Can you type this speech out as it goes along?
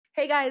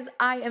Hey guys,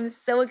 I am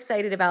so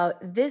excited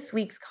about this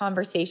week's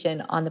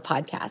conversation on the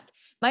podcast.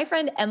 My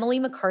friend Emily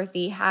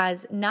McCarthy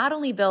has not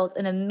only built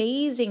an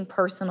amazing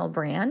personal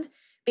brand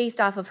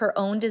based off of her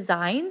own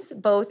designs,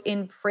 both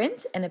in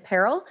print and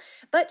apparel,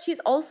 but she's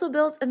also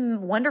built a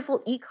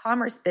wonderful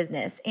e-commerce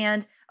business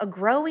and a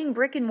growing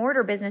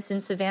brick-and-mortar business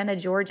in Savannah,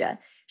 Georgia.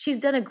 She's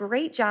done a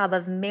great job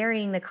of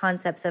marrying the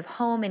concepts of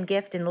home and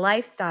gift and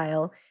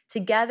lifestyle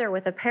together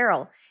with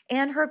apparel.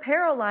 And her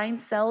apparel line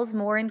sells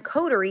more in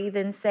coterie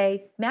than,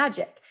 say,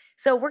 magic.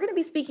 So we're going to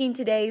be speaking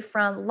today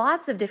from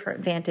lots of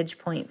different vantage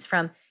points,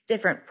 from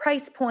different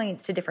price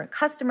points to different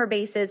customer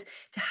bases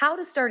to how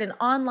to start an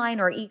online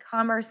or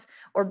e-commerce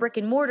or brick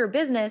and mortar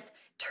business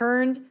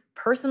turned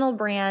personal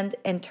brand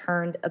and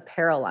turned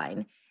apparel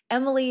line.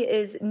 Emily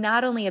is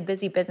not only a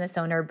busy business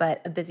owner, but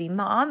a busy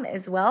mom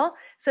as well.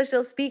 So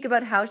she'll speak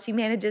about how she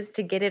manages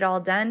to get it all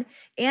done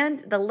and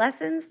the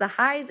lessons, the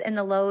highs and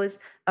the lows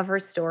of her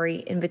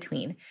story in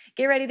between.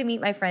 Get ready to meet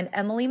my friend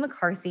Emily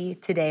McCarthy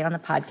today on the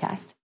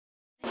podcast.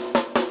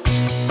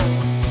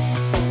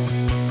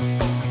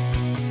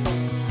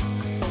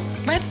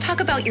 Let's talk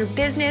about your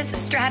business,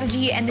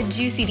 strategy, and the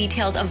juicy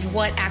details of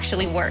what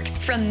actually works,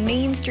 from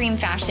mainstream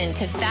fashion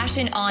to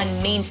fashion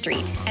on Main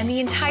Street and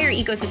the entire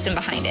ecosystem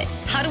behind it.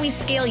 How do we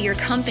scale your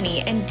company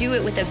and do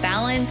it with the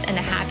balance and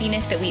the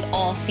happiness that we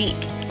all seek?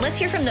 Let's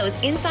hear from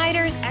those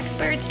insiders,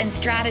 experts, and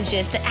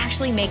strategists that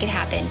actually make it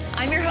happen.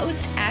 I'm your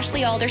host,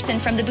 Ashley Alderson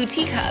from the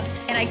Boutique Hub,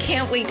 and I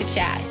can't wait to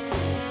chat.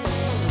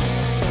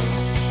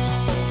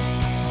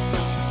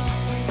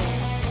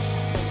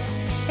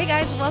 Hey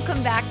guys,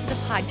 welcome back to the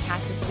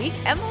podcast this week.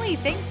 Emily,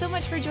 thanks so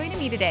much for joining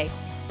me today.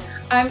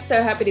 I'm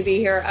so happy to be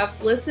here.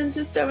 I've listened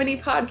to so many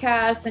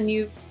podcasts, and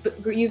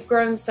you've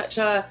grown such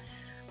a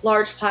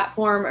large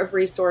platform of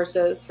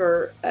resources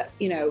for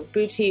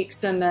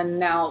boutiques, and then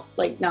now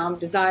I'm a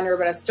designer,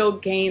 but I still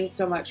gain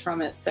so much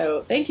from it.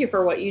 So thank you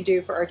for what you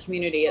do for our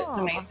community. It's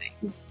amazing.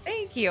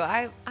 Thank you.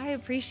 I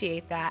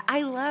appreciate that.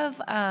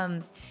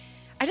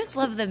 I just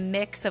love the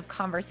mix of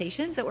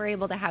conversations that we're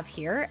able to have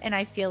here. And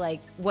I feel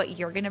like what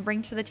you're going to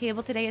bring to the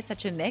table today is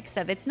such a mix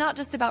of, it's not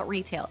just about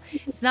retail.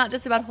 It's not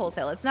just about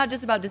wholesale. It's not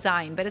just about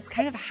design, but it's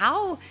kind of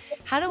how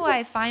do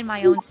I find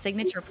my own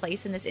signature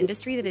place in this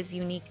industry that is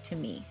unique to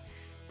me?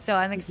 So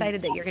I'm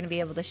excited that you're going to be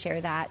able to share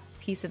that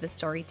piece of the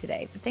story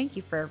today. But thank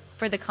you for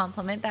the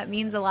compliment. That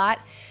means a lot.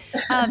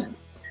 I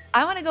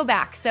want to go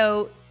back.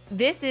 So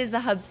this is the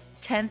Hub's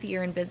 10th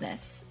year in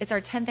business. It's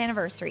our 10th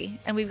anniversary.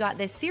 And we've got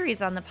this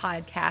series on the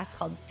podcast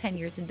called 10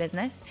 Years in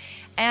Business.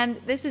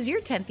 And this is your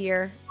 10th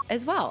year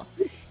as well.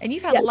 And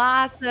you've had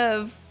lots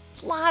of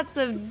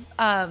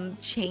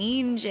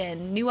change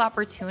and new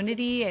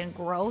opportunity and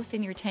growth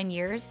in your 10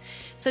 years.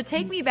 So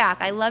take me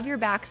back. I love your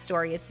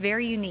backstory. It's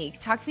very unique.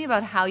 Talk to me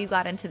about how you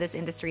got into this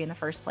industry in the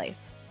first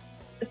place.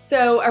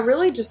 So I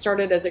really just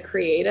started as a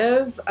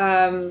creative.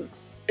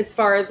 As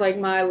far as like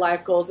my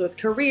life goals with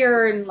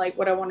career and like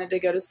what I wanted to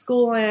go to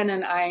school in.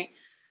 And I,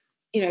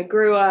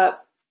 grew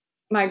up,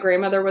 my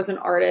grandmother was an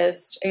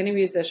artist and a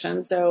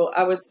musician. So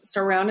I was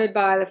surrounded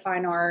by the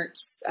fine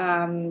arts.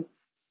 And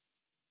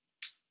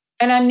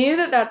I knew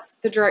that that's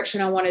the direction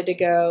I wanted to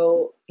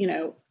go,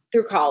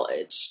 through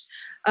college.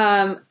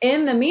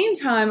 In the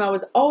meantime, I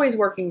was always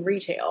working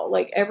retail.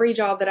 Like every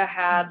job that I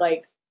had,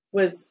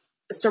 was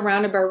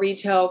surrounded by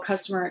retail,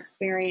 customer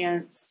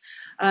experience.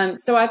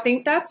 So I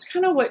think that's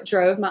kind of what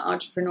drove my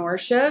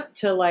entrepreneurship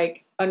to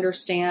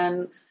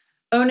understand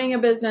owning a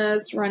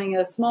business, running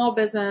a small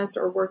business,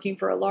 or working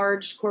for a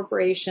large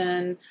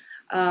corporation.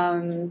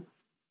 You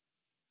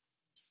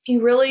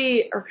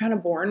really are kind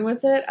of born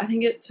with it. I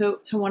think to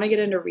want to get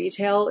into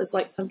retail is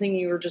like something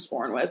you were just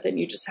born with and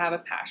you just have a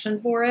passion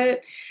for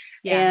it.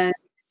 Yeah.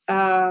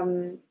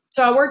 And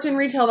so I worked in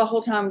retail the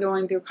whole time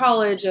going through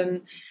college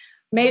and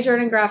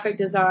majored in graphic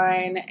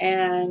design,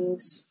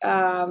 and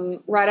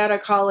right out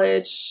of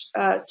college,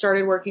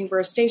 started working for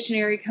a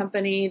stationery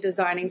company,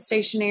 designing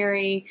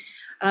stationery.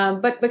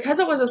 But because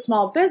it was a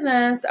small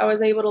business, I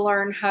was able to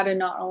learn how to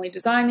not only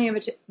design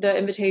the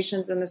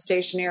invitations and the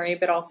stationery,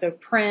 but also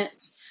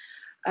print,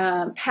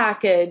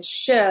 package,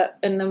 ship.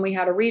 And then we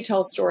had a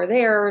retail store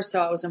there,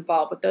 so I was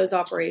involved with those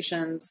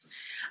operations.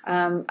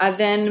 I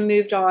then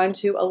moved on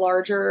to a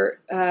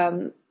larger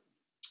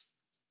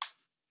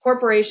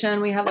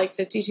corporation. We had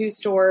 52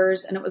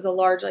 stores, and it was a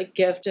large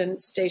gift and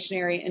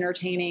stationery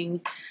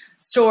entertaining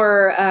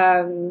store.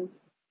 And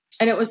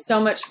it was so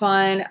much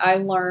fun. I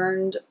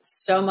learned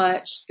so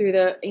much through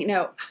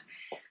I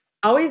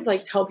always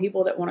tell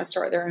people that want to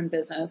start their own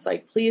business,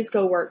 please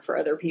go work for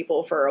other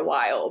people for a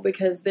while,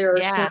 because there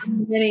are so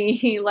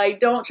many,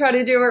 don't try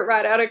to do it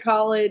right out of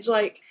college.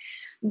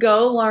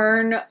 Go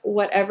learn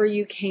whatever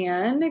you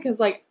can,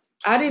 because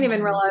I didn't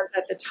even realize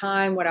at the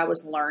time what I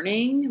was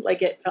learning.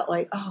 It felt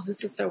oh,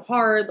 this is so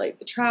hard,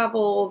 the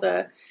travel,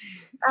 the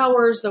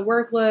hours, the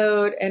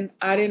workload. And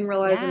I didn't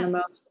realize in the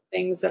moment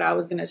things that I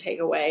was going to take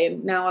away.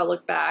 And now I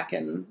look back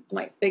and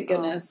I'm thank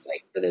goodness,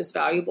 for those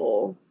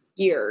valuable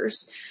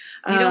years.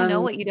 You don't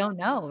know what you don't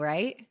know,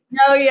 right?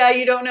 No, yeah,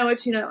 you don't know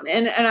what you don't.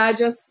 And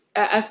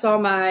I saw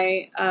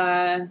my,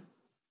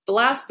 the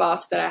last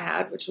boss that I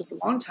had, which was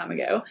a long time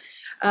ago,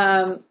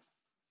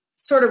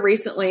 sort of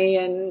recently,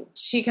 and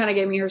she kind of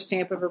gave me her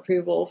stamp of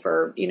approval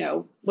for, you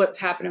know, what's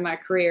happened in my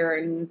career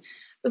and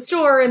the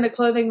store and the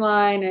clothing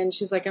line. And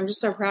she's like, I'm just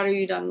so proud of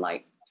you, done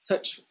like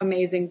such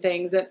amazing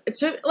things. And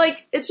it's just,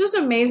 like, it's just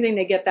amazing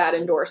to get that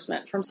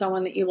endorsement from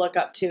someone that you look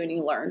up to and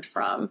you learned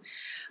from.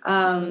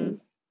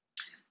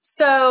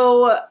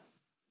 So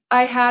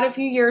I had a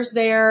few years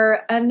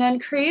there, and then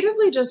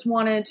creatively just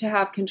wanted to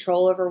have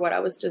control over what I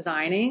was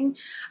designing.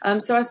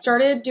 So I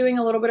started doing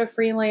a little bit of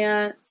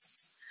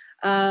freelance.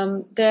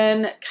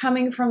 Then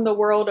coming from the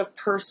world of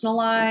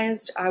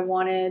personalized, I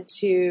wanted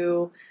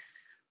to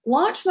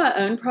launch my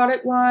own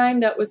product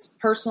line that was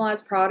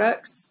personalized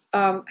products.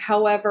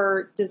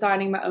 However,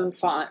 designing my own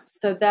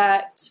fonts so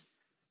that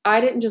I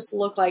didn't just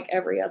look like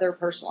every other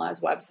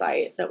personalized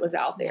website that was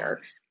out there.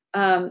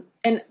 And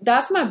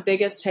that's my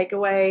biggest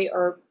takeaway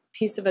or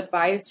piece of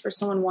advice for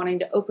someone wanting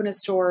to open a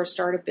store or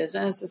start a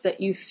business, is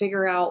that you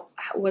figure out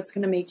what's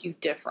going to make you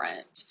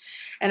different.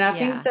 And I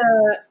think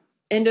the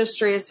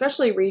industry,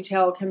 especially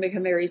retail, can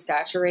become very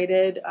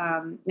saturated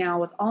now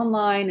with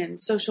online and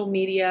social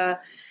media.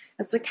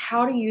 It's like,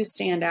 how do you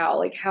stand out?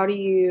 Like, how do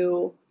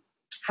you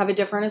have a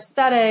different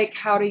aesthetic?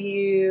 How do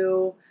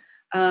you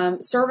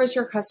service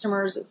your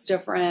customers? It's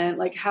different.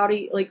 Like, how do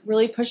you, like,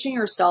 really pushing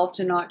yourself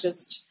to not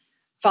just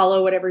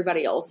follow what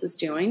everybody else is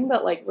doing,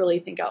 but like really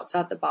think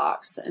outside the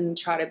box and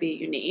try to be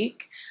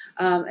unique.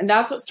 And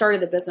that's what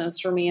started the business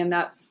for me. And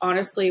that's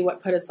honestly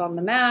what put us on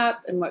the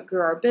map and what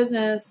grew our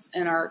business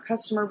and our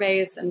customer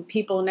base. And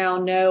people now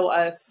know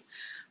us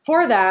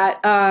for that.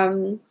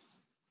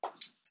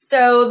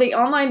 So the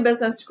online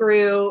business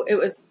grew.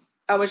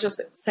 I was just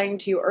saying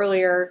to you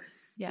earlier,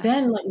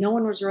 then like no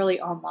one was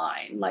really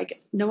online.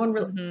 Like no one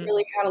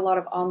really had a lot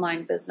of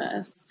online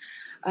business.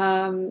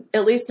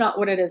 At least not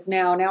what it is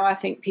now. Now I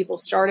think people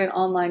start an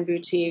online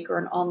boutique or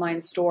an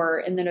online store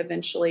and then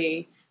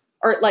eventually,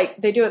 or like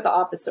they do it the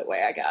opposite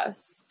way, I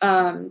guess.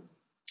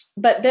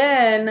 But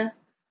then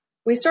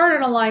we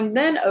started online,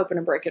 then open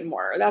a brick and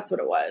mortar. That's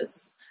what it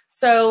was.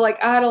 So like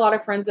I had a lot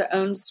of friends that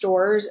owned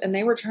stores and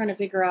they were trying to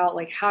figure out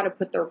like how to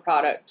put their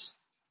product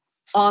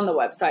on the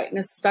website. And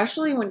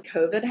especially when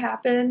COVID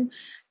happened,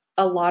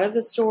 a lot of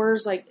the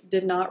stores like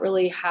did not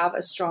really have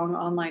a strong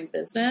online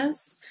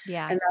business.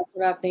 Yeah. And that's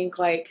what I think,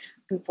 like,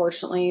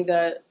 unfortunately,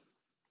 the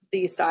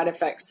side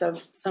effects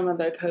of some of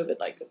the COVID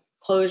like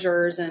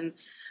closures and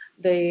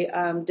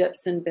the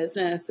dips in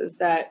business is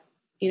that,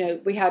 you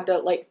know, we had to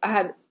like, I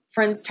had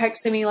friends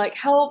texting me like,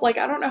 help, like,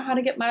 I don't know how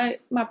to get my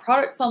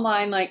products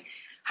online. Like,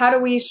 how do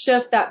we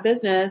shift that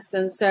business?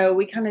 And so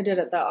we kind of did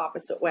it the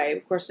opposite way.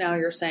 Of course, now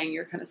you're saying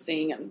you're kind of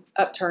seeing an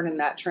upturn in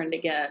that trend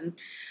again.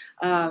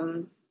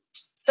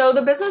 So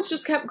the business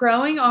just kept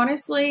growing,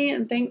 honestly,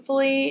 and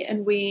thankfully,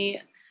 and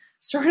we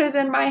started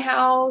in my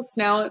house.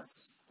 Now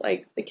it's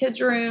like the kids'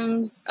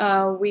 rooms.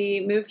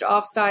 We moved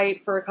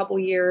offsite for a couple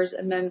years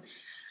and then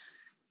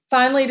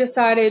finally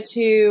decided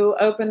to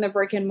open the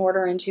brick and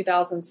mortar in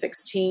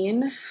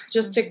 2016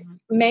 just to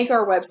make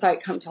our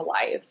website come to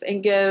life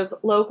and give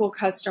local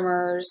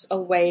customers a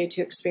way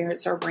to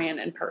experience our brand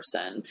in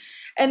person.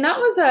 And that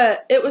was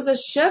it was a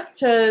shift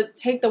to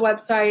take the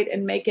website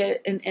and make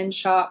it an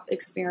in-shop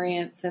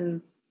experience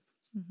and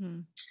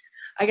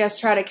I guess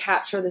try to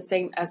capture the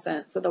same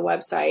essence of the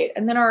website.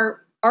 And then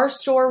our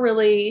store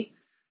really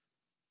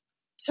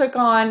took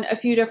on a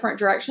few different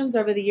directions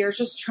over the years,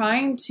 just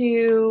trying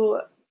to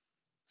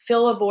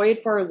fill a void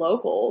for our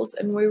locals.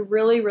 And we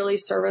really, really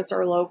service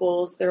our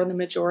locals. They're the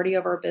majority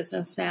of our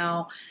business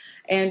now.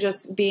 And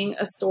just being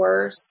a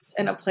source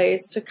and a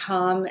place to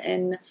come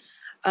and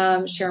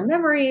share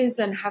memories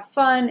and have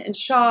fun and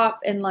shop.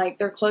 And like,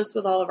 they're close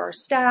with all of our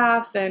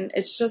staff. And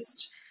it's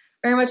just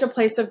very much a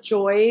place of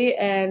joy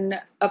and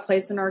a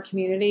place in our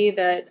community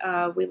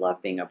that we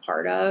love being a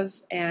part of.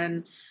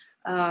 And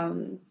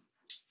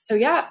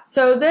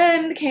so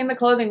then came the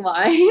clothing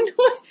line,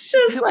 which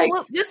is like...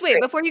 Well, just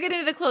wait, before you get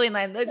into the clothing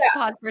line, let's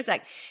pause for a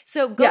sec.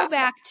 So go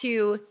back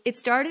to, it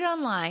started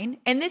online,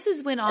 and this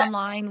is when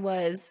online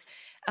was,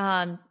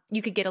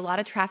 you could get a lot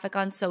of traffic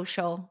on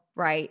social,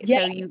 right?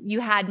 Yes. So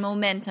you had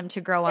momentum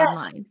to grow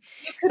online.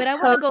 But I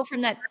want to go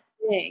from that...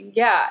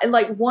 Yeah. And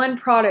like one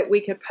product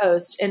we could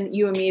post and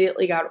you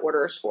immediately got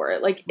orders for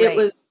it. Like it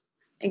was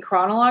in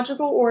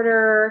chronological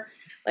order.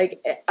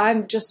 Like I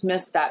just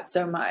missed that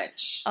so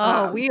much.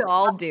 Oh, we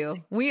all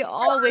do. We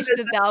all wish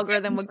that the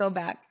algorithm would go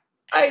back.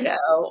 I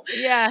know.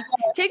 Yeah.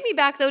 Take me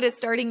back though to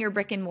starting your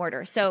brick and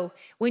mortar. So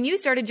when you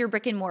started your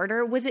brick and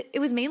mortar, it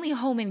was mainly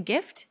home and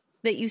gift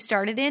that you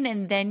started in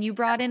and then you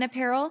brought in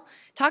apparel?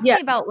 Talk to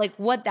me about like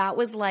what that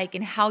was like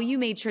and how you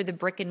made sure the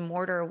brick and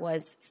mortar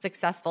was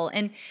successful.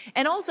 And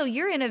also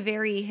you're in a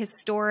very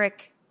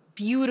historic,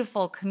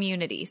 beautiful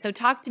community. So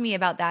talk to me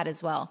about that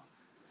as well.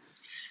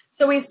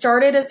 So we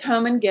started as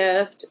home and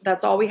gift.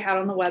 That's all we had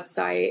on the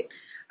website.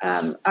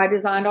 I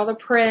designed all the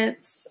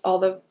prints, all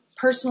the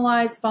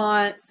personalized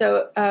fonts.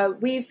 So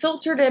we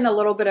filtered in a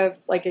little bit of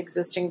like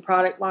existing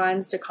product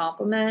lines to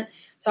complement.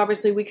 So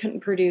obviously we couldn't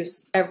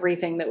produce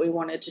everything that we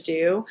wanted to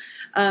do.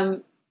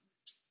 And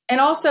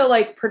And also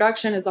like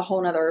production is a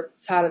whole nother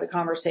side of the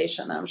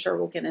conversation that I'm sure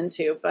we'll get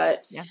into,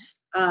 but Yeah.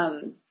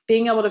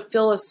 Being able to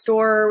fill a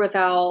store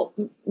without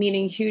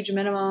meeting huge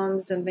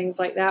minimums and things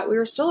like that, we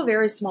were still a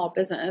very small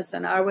business.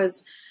 And I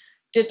was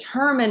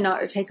determined not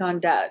to take on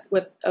debt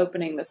with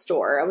opening the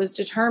store. I was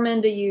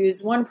determined to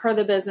use one part of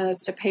the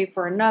business to pay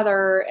for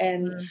another.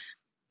 And,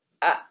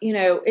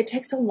 it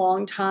takes a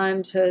long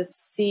time to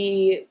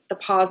see the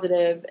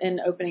positive in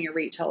opening a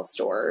retail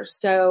store.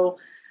 So,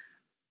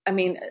 I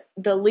mean,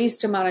 the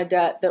least amount of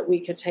debt that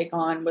we could take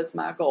on was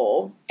my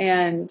goal.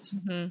 And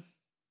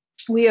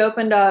we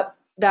opened up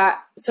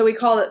so we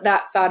call it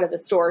that side of the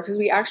store because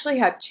we actually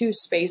had two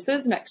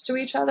spaces next to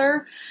each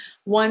other.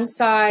 One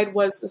side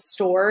was the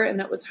store and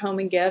that was home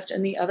and gift.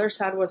 And the other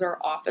side was our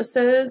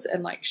offices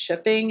and like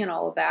shipping and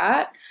all of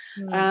that.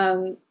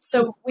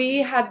 So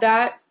we had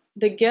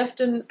the gift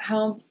and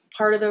home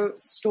part of the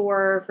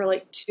store for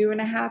like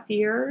 2.5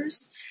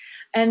 years.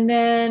 And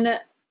then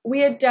we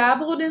had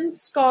dabbled in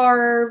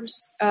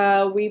scarves.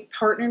 We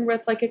partnered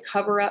with like a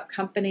cover-up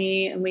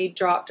company and we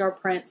dropped our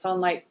prints on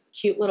like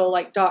cute little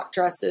like dock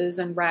dresses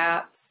and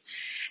wraps.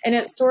 And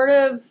it sort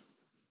of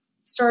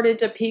started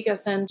to peek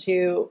us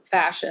into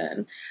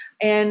fashion.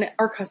 And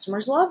our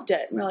customers loved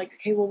it. And we're like,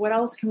 okay, well, what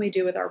else can we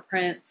do with our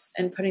prints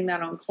and putting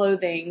that on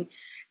clothing?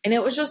 And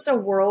it was just a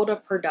world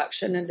of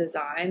production and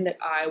design that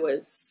I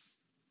was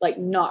like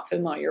not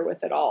familiar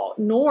with at all,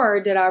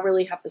 nor did I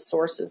really have the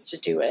sources to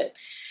do it.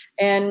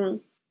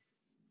 And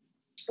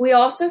we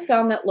also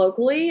found that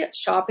locally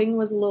shopping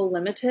was a little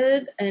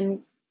limited, and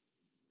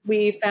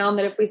we found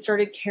that if we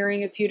started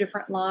carrying a few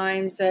different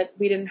lines that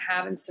we didn't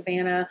have in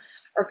Savannah,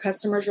 our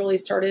customers really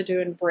started to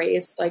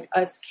embrace like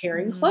us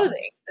carrying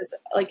clothing as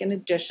like an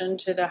addition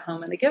to the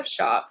home and the gift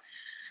shop.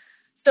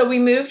 So we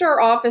moved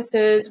our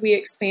offices, we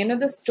expanded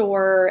the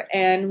store.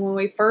 And when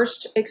we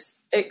first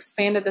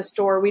expanded the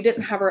store, we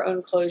didn't have our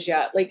own clothes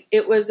yet. Like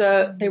it was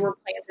they were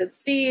planted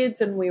seeds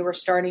and we were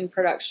starting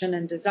production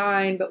and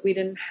design, but we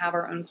didn't have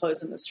our own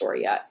clothes in the store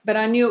yet. But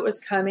I knew it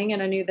was coming,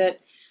 and I knew that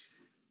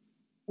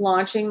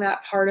launching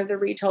that part of the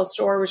retail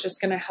store was just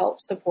going to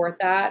help support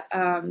that,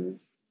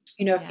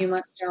 a few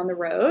months down the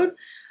road.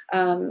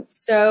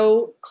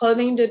 So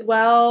clothing did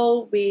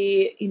well.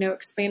 We,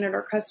 expanded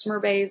our customer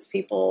base.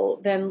 People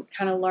then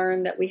kind of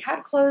learned that we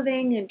had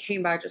clothing and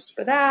came by just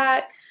for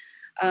that.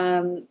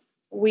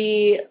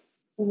 We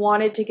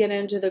wanted to get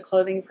into the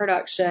clothing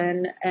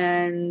production,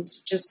 and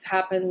just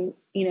happened,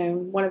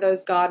 one of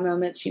those God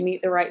moments, you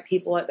meet the right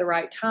people at the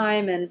right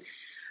time. And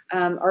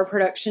our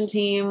production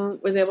team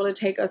was able to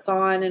take us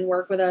on and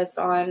work with us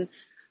on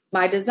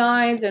my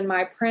designs and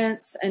my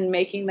prints and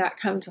making that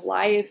come to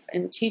life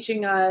and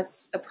teaching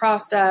us the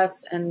process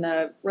and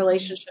the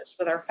relationships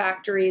with our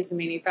factories and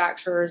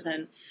manufacturers.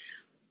 And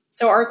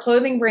so our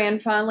clothing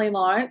brand finally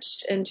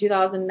launched in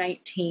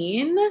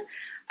 2019,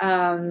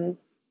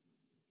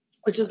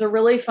 which is a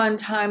really fun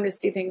time to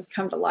see things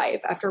come to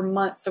life after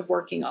months of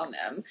working on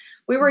them.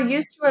 We were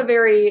used to a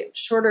very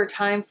shorter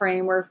time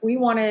frame where if we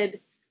wanted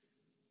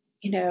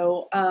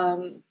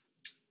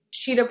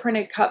cheetah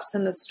printed cups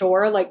in the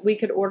store, like we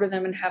could order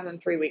them and have them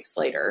 3 weeks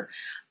later.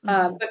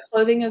 But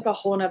clothing is a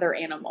whole nother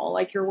animal.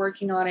 Like you're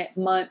working on it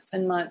months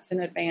and months in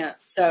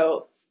advance.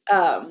 So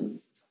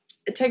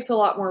it takes a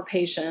lot more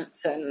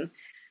patience and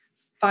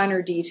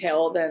finer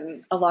detail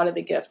than a lot of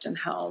the gift and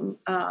home.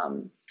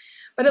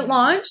 But it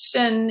launched,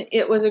 and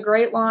it was a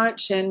great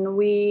launch. And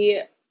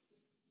we,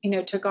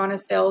 took on a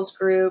sales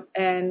group,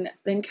 and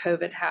then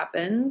COVID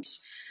happened.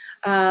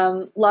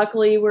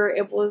 Luckily, we were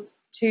able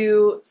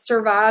to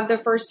survive the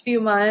first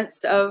few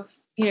months of,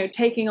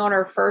 taking on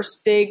our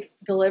first big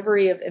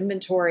delivery of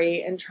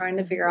inventory and trying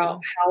to figure out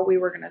how we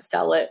were going to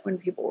sell it when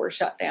people were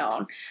shut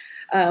down.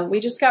 We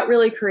just got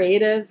really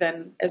creative,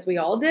 and as we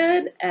all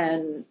did,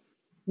 and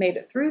made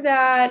it through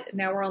that.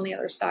 Now we're on the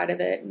other side of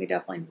it, and we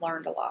definitely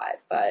learned a lot.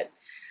 But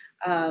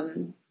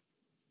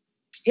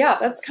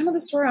that's kind of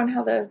the story on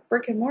how the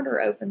brick and mortar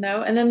opened,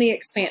 though, and then the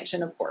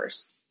expansion, of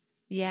course.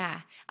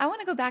 Yeah. I want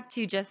to go back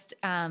to just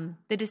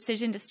the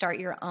decision to start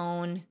your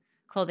own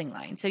clothing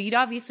line. So you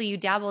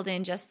dabbled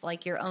in just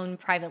like your own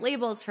private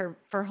labels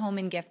for home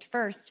and gift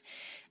first.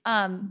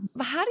 But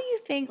how do you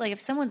think, like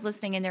if someone's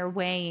listening and they're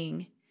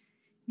weighing,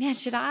 man,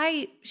 should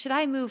I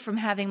move from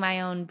having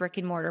my own brick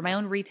and mortar, my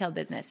own retail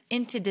business,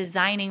 into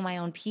designing my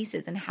own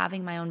pieces and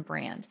having my own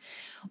brand?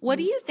 What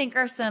do you think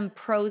are some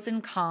pros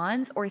and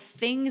cons or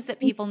things that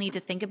people need to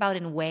think about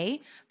and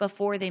weigh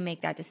before they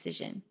make that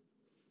decision?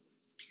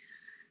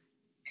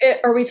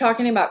 Are we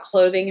talking about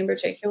clothing in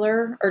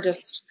particular, or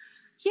just?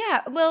 Yeah,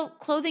 well,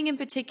 clothing in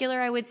particular,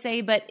 I would say,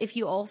 but if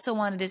you also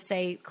wanted to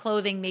say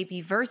clothing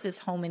maybe versus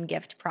home and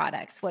gift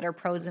products, what are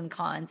pros and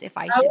cons if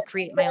I should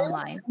create my own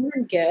line? Home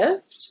and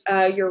gift,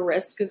 your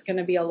risk is going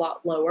to be a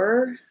lot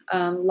lower.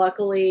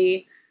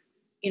 Luckily,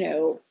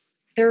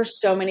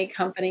 there's so many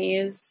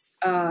companies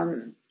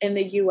in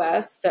the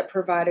U.S. that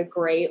provide a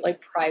great like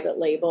private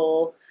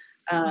label,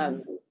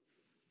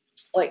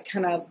 like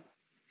kind of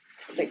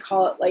they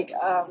call it like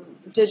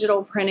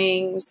digital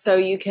printing. So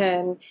you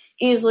can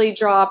easily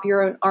drop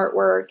your own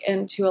artwork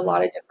into a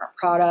lot of different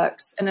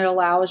products, and it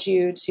allows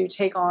you to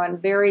take on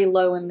very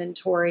low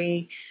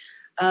inventory.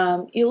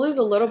 You lose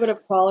a little bit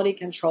of quality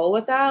control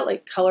with that,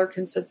 like color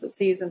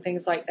consistencies and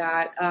things like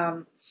that.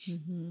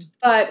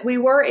 But we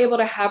were able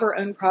to have our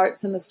own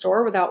products in the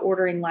store without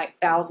ordering like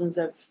thousands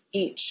of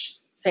each,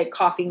 say,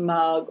 coffee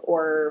mug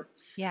or,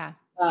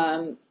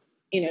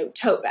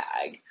 tote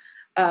bag.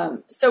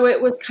 So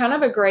it was kind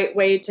of a great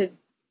way to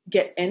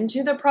get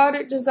into the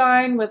product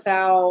design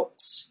without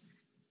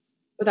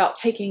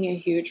taking a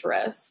huge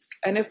risk.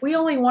 And if we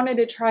only wanted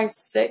to try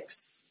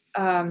six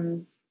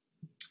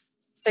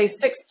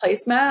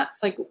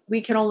placemats, like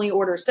we could only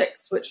order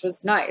 6, which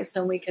was nice.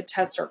 And we could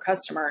test our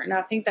customer. And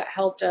I think that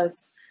helped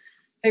us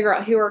figure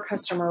out who our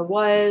customer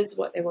was,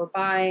 what they were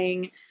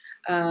buying.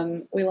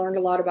 We learned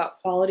a lot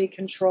about quality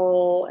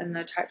control and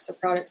the types of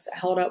products that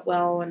held up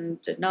well and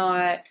did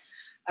not.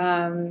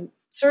 So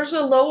there's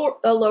a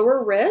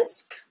lower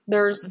risk.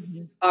 There's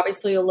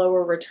obviously a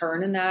lower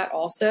return in that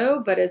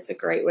also, but it's a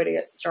great way to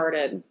get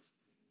started.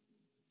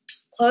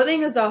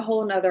 Clothing is a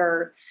whole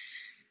nother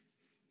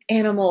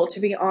animal, to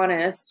be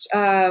honest.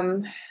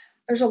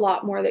 There's a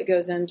lot more that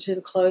goes into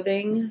the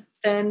clothing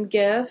than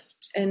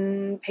gift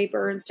and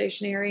paper and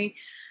stationery.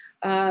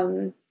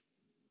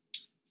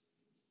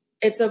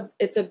 It's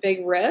a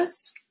big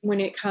risk when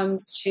it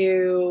comes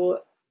to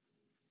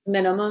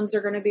minimums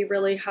are going to be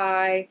really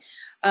high.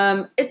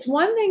 It's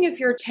one thing if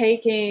you're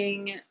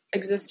taking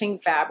existing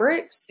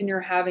fabrics and you're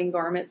having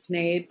garments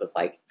made with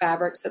like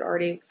fabrics that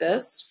already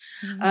exist.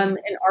 In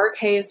our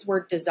case,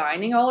 we're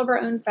designing all of our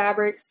own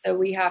fabrics. So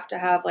we have to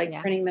have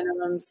printing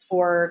minimums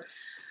for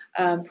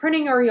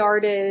printing our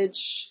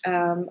yardage.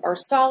 Our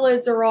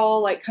solids are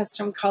all like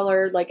custom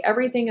colored, like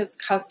everything is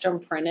custom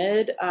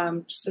printed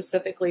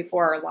specifically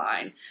for our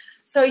line.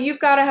 So you've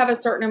got to have a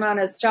certain amount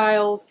of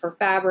styles per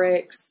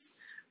fabrics.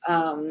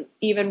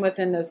 Even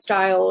within those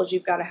styles,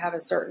 you've got to have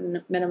a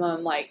certain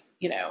minimum,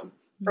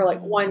 for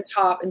like one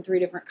top in 3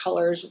 different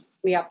colors,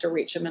 we have to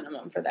reach a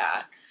minimum for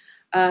that.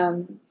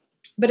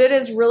 But it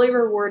is really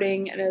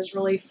rewarding and it is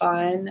really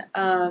fun.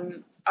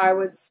 I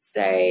would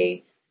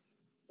say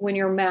when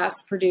you're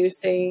mass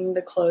producing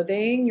the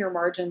clothing, your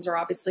margins are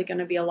obviously going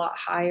to be a lot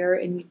higher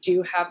and you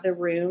do have the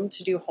room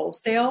to do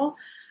wholesale.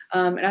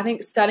 And I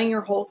think setting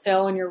your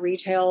wholesale and your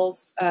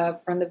retails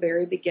from the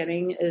very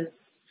beginning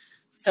is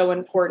so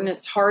important.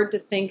 It's hard to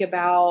think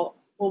about,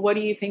 well, what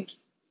do you think,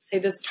 say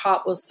this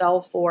top will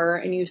sell for,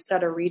 and you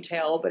set a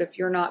retail, but if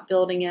you're not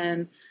building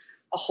in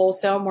a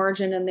wholesale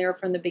margin in there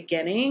from the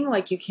beginning,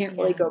 like you can't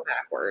really go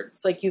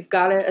backwards. Like you've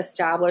got to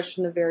establish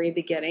from the very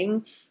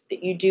beginning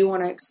that you do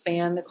want to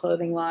expand the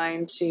clothing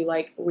line to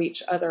like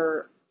reach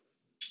other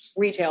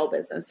retail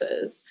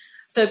businesses.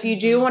 So if you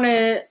do want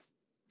to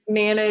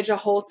manage a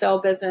wholesale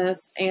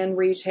business and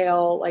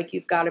retail, like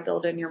you've got to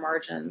build in your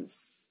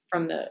margins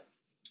from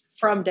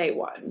day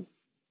one.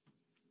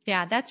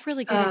 Yeah, that's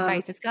really good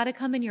advice. It's got to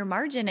come in your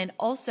margin. And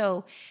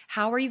also,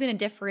 how are you going to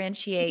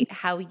differentiate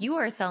how you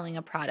are selling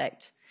a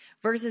product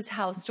versus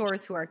how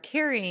stores who are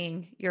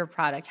carrying your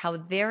product, how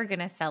they're going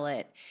to sell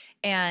it,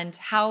 and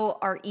how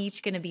are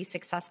each going to be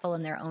successful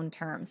in their own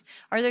terms?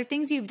 Are there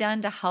things you've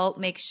done to help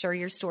make sure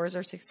your stores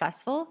are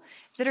successful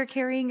that are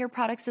carrying your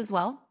products as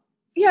well?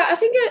 Yeah, I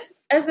think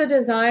as a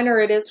designer,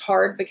 it is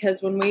hard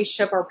because when we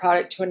ship our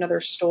product to another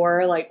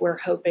store, like we're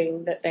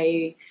hoping that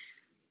they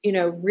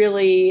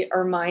really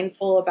are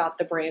mindful about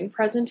the brand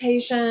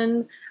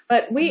presentation.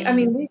 But we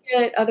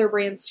get other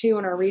brands too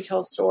in our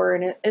retail store,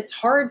 and it's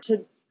hard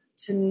to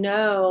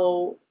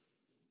know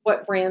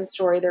what brand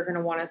story they're going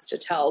to want us to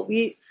tell.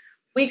 We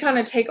kind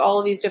of take all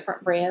of these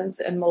different brands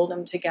and mold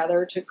them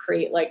together to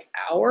create like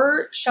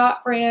our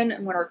shop brand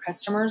and what our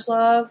customers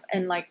love.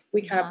 And like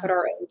we kind of put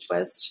our own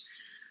twist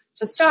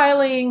to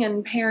styling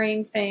and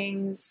pairing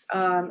things.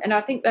 And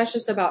I think that's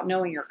just about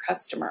knowing your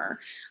customer.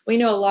 We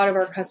know a lot of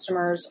our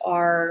customers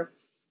are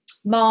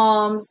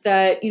moms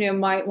that,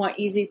 might want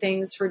easy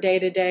things for day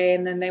to day.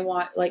 And then they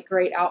want like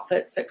great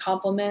outfits that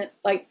complement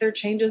like their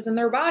changes in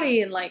their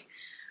body. And like,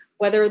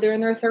 whether they're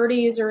in their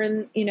 30s or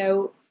in,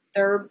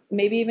 they're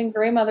maybe even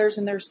grandmothers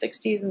in their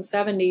 60s and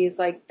 70s,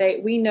 like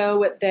we know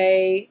what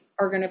they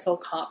are going to feel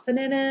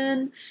confident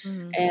in.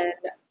 And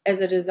as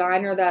a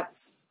designer,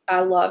 I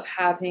love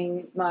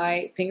having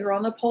my finger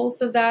on the pulse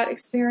of that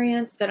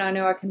experience, that I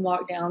know I can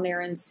walk down there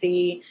and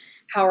see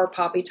how her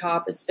poppy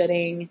top is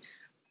fitting,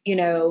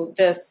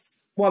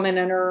 this woman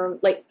in her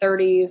late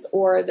 30s,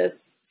 or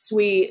this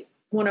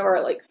one of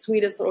our like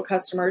sweetest little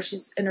customers.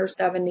 She's in her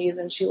 70s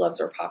and she loves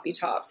her poppy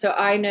top. So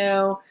I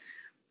know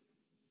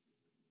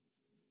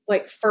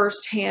like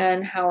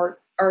firsthand how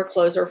our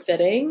clothes are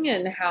fitting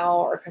and how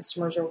our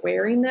customers are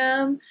wearing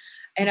them.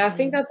 And I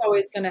think that's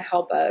always going to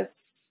help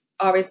us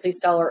obviously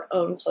sell our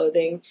own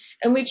clothing.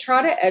 And we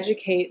try to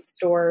educate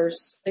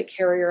stores that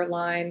carry our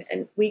line,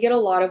 and we get a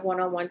lot of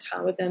one-on-one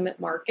time with them at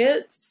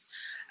markets.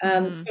 So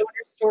in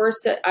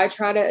stores that I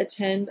try to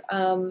attend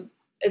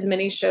as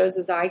many shows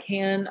as I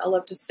can. I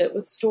love to sit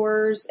with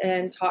stores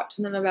and talk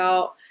to them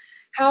about,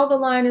 how the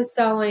line is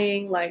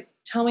selling, like,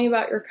 tell me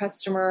about your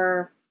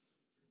customer.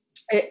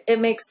 It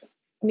makes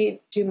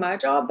me do my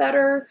job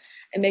better,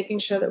 and making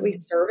sure that we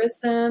service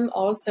them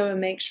also,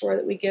 and make sure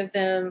that we give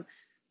them,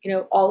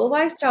 all the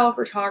lifestyle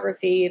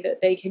photography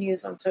that they can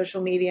use on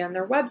social media and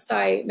their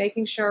website,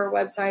 making sure our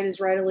website is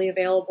readily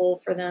available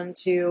for them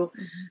to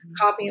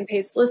copy and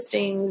paste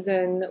listings.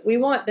 And we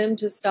want them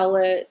to sell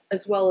it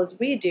as well as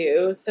we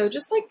do. So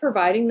just like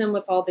providing them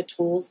with all the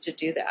tools to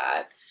do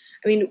that.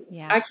 I mean,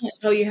 Yeah. I can't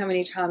tell you how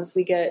many times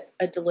we get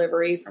a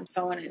delivery from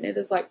someone and it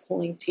is like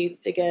pulling teeth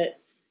to get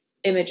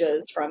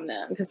images from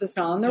them because it's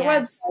not on their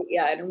Yes. website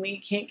yet, and we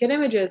can't get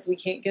images. We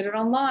can't get it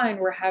online.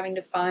 We're having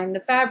to find the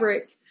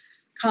fabric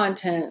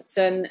contents,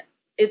 and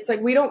it's like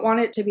we don't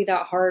want it to be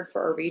that hard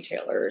for our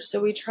retailers.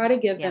 So we try to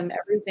give Yeah. them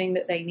everything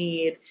that they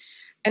need,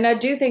 and I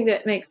do think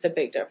that makes a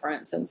big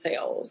difference in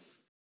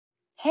sales.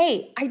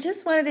 Hey, I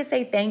just wanted to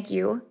say thank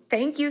you.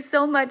 Thank you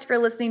so much for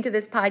listening to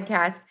this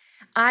podcast.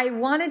 I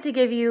wanted to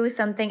give you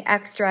something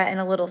extra and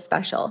a little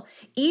special.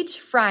 Each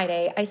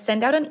Friday, I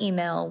send out an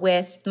email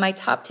with my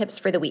top tips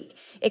for the week.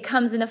 It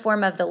comes in the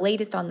form of the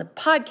latest on the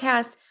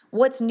podcast,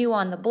 what's new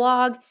on the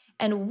blog,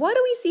 and what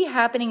do we see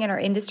happening in our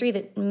industry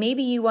that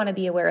maybe you want to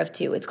be aware of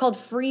too. It's called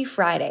Free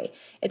Friday.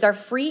 It's our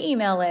free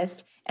email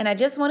list, and I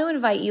just want to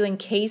invite you in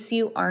case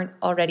you aren't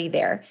already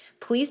there.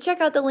 Please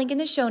check out the link in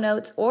the show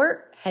notes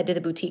or head to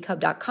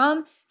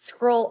theboutiquehub.com,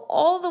 scroll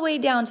all the way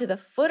down to the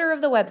footer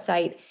of the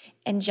website,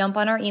 and jump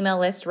on our email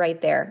list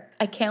right there.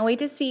 I can't wait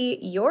to see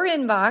your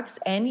inbox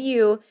and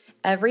you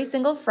every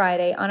single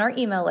Friday on our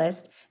email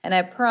list. And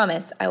I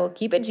promise I will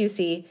keep it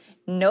juicy.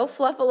 No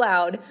fluff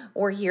allowed.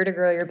 We're here to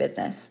grow your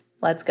business.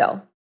 Let's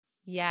go.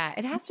 Yeah,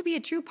 it has to be a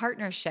true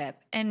partnership.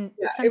 And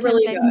Yeah, it sometimes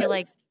really I does. feel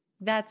like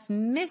that's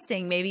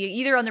missing, maybe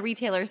either on the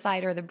retailer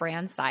side or the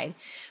brand side.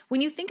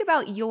 When you think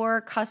about your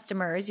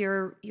customers,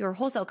 your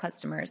wholesale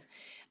customers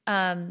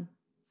that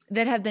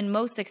have been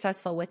most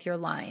successful with your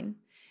line,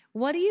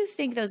 what do you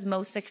think those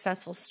most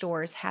successful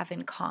stores have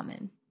in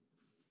common?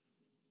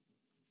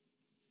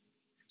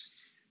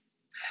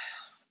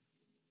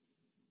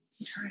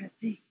 I'm trying to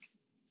think.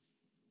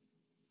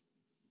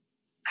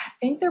 I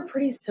think they're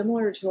pretty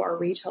similar to our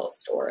retail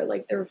store.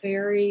 Like, they're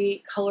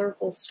very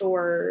colorful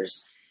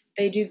stores.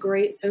 They do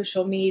great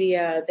social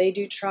media. They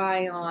do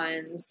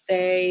try-ons.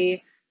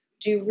 They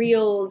do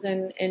reels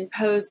and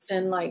posts,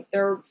 and like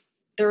they're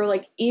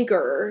like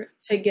eager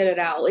to get it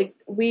out. Like,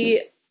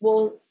 we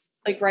will,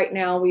 like, right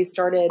now we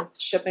started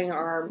shipping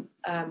our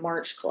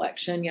March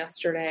collection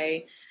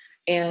yesterday,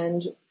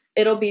 and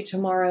it'll be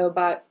tomorrow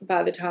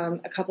by the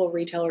time a couple of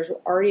retailers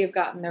will already have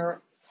gotten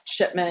their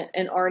shipment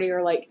and already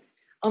are like,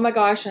 oh my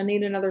gosh, I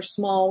need another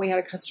small. We had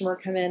a customer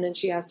come in and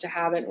she has to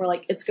have it. And we're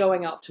like, it's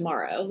going out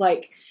tomorrow.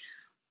 Like,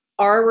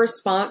 our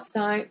response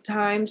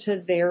time to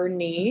their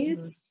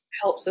needs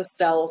helps us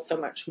sell so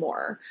much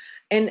more.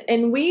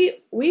 And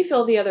we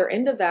feel the other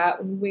end of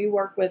that when we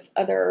work with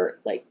other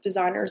like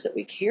designers that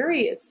we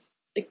carry. It's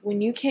like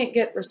when you can't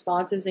get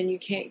responses and you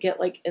can't get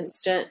like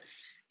instant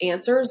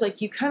answers,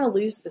 like you kind of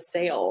lose the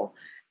sale.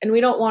 And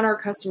we don't want our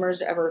customers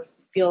to ever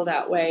feel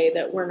that way,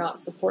 that we're not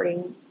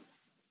supporting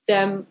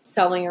them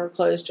selling our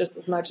clothes just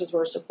as much as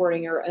we're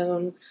supporting our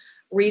own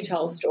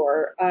retail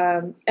store.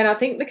 And I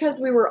think because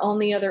we were on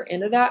the other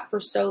end of that for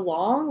so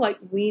long, like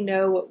we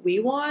know what we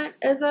want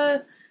as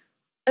a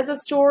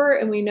store,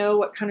 and we know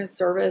what kind of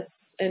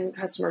service and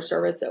customer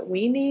service that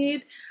we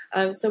need.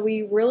 So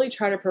we really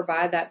try to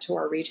provide that to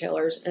our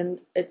retailers,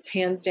 and it's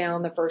hands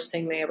down the first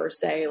thing they ever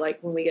say. Like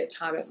when we get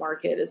time at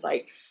market is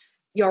like,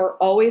 you're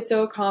always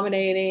so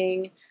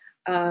accommodating.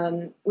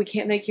 We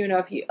can't make you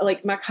enough.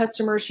 Like my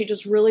customer, she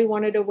just really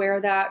wanted to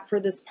wear that for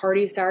this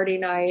party Saturday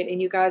night,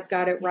 and you guys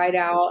got it right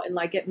out, and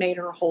like it made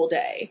her whole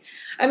day.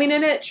 I mean,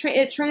 and it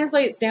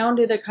translates down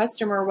to the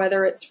customer,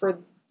 whether it's for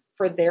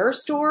their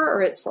store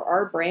or it's for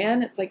our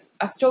brand. It's like,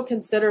 I still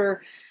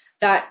consider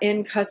that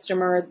end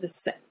customer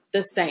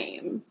the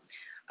same.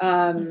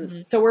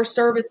 So we're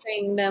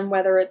servicing them,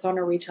 whether it's on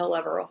a retail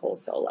level or a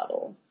wholesale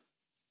level.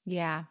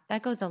 Yeah,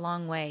 that goes a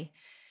long way.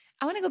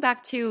 I want to go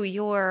back to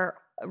your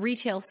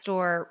retail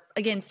store,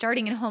 again,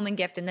 starting in home and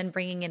gift and then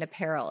bringing in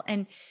apparel.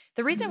 And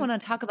the reason I want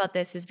to talk about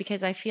this is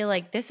because I feel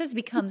like this has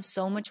become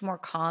so much more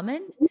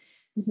common.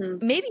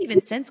 Maybe even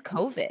since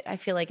COVID, I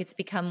feel like it's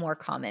become more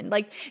common.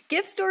 Like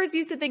gift stores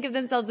used to think of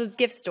themselves as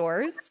gift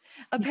stores.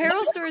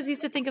 Apparel stores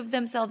used to think of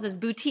themselves as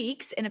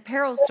boutiques and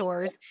apparel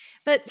stores.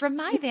 But from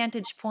my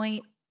vantage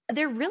point,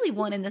 they're really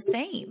one and the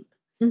same.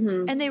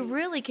 And they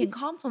really can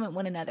complement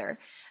one another.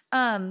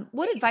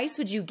 What advice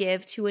would you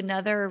give to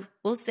another,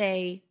 we'll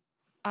say,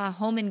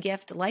 home and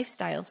gift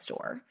lifestyle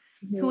store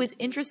who is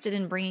interested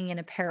in bringing in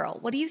apparel?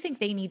 What do you think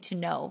they need to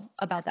know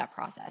about that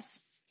process?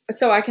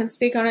 So I can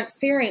speak on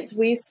experience.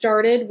 We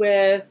started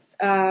with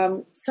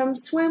some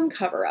swim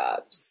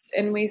cover-ups,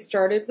 and we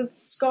started with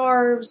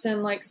scarves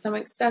and like some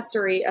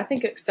accessory. I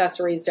think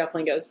accessories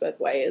definitely goes both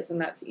ways,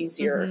 and that's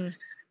easier.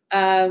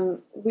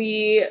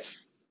 We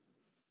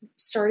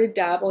started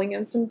dabbling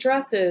in some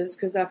dresses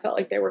because I felt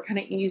like they were kind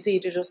of easy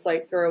to just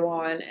like throw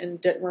on and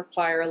didn't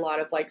require a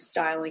lot of like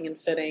styling and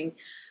fitting.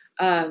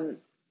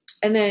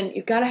 And then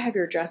you've got to have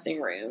your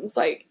dressing rooms.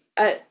 Like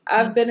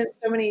I've been in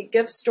so many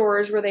gift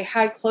stores where they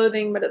had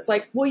clothing, but it's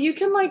like, well, you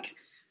can like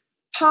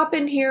pop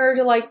in here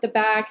to like the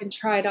back and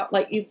try it out.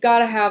 Like you've got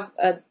to have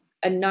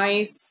a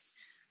nice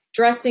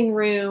dressing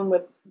room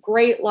with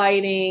great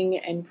lighting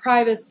and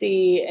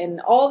privacy and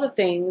all the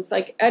things.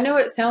 Like I know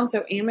it sounds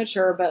so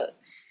amateur, but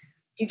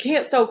you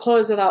can't sell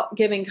clothes without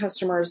giving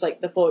customers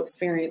like the full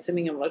experience and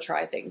being able to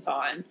try things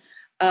on.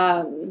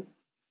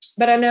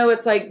 But I know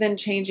it's like then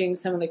changing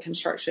some of the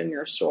construction in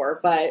your store.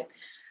 But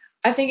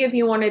I think if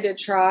you wanted to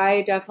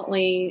try,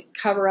 definitely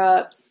cover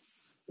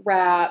ups,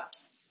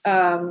 wraps,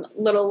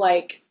 little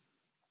like,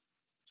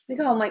 we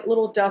call them like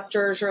little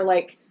dusters or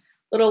like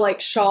little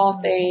like shawl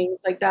things.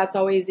 Like that's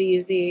always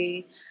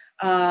easy.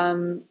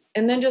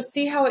 And then just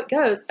see how it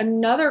goes.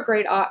 Another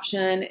great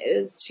option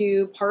is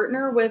to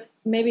partner with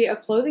maybe a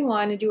clothing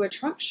line and do a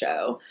trunk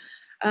show.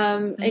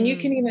 And you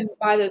can even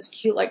buy those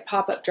cute like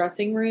pop-up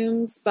dressing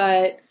rooms,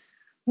 but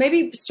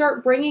maybe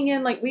start bringing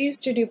in, like we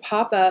used to do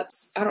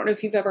pop-ups. I don't know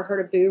if you've ever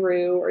heard of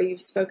Buru or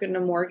you've spoken to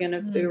Morgan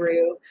of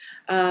Buru.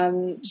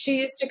 She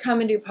used to come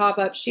and do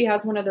pop-ups. She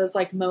has one of those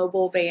like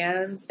mobile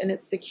vans and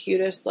it's the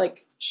cutest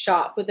like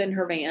shop within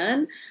her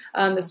van,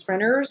 the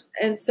sprinters.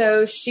 And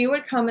so she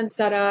would come and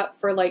set up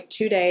for like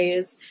 2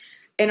 days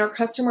and our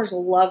customers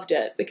loved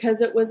it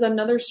because it was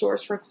another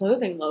source for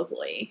clothing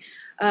locally.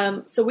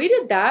 So we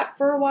did that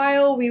for a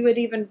while. We would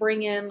even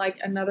bring in like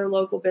another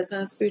local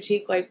business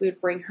boutique, like we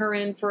would bring her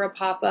in for a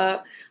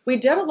pop-up. We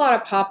did a lot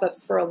of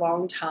pop-ups for a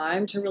long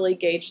time to really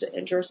gauge the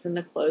interest in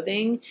the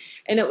clothing.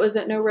 And it was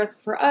at no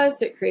risk for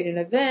us. It created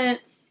an event.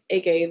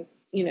 It gave,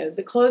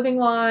 the clothing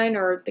line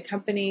or the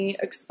company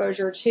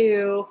exposure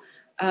too.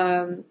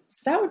 So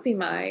that would be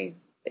my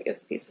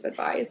biggest piece of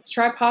advice.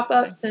 Try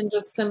pop-ups and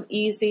just some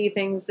easy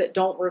things that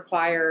don't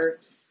require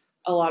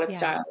a lot of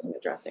style in the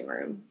dressing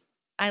room.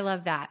 I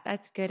love that.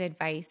 That's good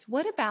advice.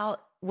 What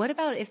about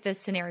if the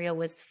scenario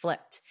was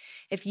flipped?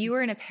 If you were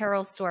an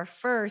apparel store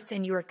first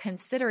and you were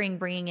considering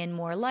bringing in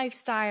more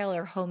lifestyle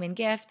or home and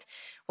gift,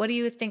 what do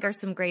you think are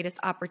some greatest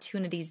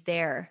opportunities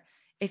there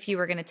if you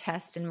were going to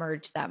test and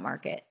merge that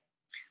market?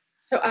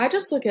 So I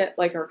just look at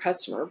like our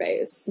customer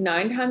base.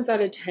 9 times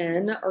out of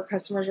 10, our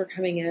customers are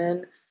coming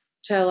in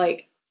to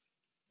like,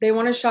 they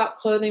want to shop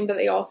clothing, but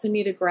they also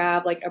need to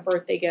grab like a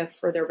birthday gift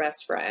for their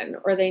best friend,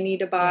 or they need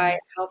to buy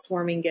a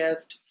housewarming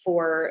gift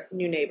for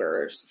new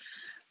neighbors.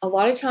 A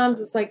lot of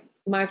times it's like,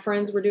 my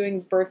friends were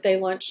doing birthday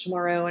lunch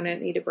tomorrow and I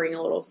need to bring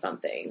a little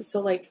something. So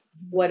like,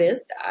 what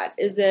is that?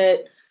 Is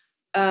it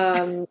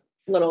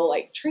little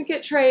like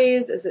trinket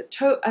trays? Is it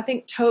I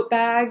think tote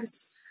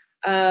bags,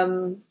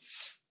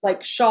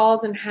 like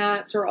shawls and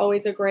hats are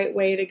always a great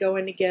way to go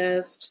into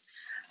gift.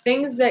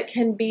 Things that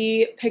can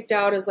be picked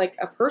out as like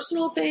a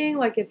personal thing.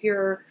 Like if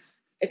you're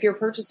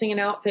purchasing an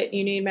outfit,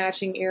 you need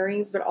matching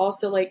earrings, but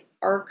also like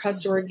our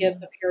customer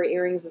gives a pair of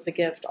earrings as a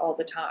gift all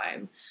the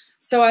time.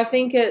 So I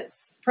think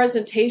it's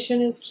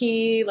presentation is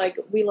key. Like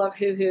we love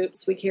hoo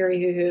hoops. We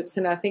carry hoo hoops.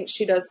 And I think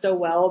she does so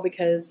well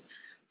because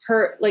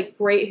her like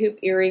great hoop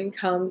earring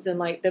comes in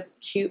like the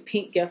cute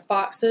pink gift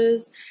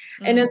boxes.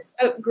 And it's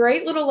a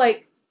great little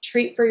like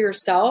treat for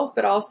yourself,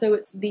 but also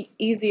it's the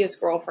easiest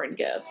girlfriend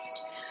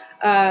gift.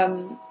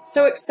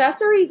 So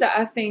accessories,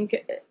 I think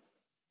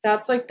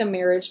that's like the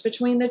marriage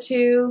between the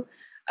two,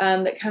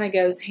 that kind of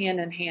goes hand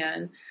in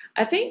hand.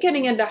 I think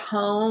getting into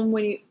home,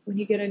 when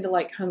you get into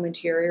like home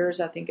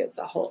interiors, I think it's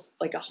a whole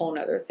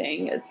nother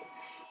thing. It's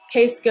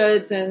case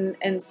goods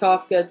and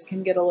soft goods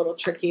can get a little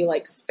tricky,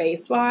 like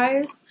space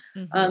wise.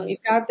 You've got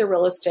to have the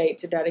real estate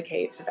to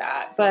dedicate to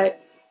that.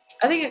 But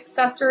I think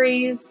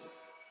accessories,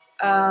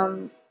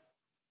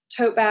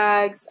 tote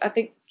bags, I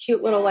think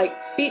cute little like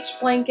beach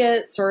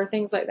blankets or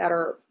things like that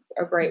are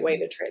a great way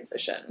to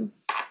transition.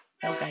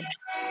 So good.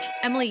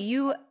 Emily,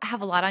 you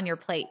have a lot on your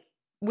plate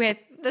with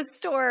the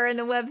store and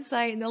the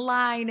website and the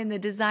line and the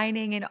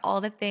designing and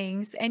all the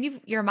things. And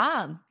you're a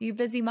mom, you're a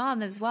busy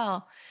mom as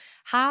well.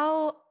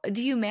 How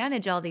do you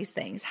manage all these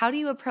things? How do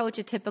you approach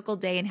a typical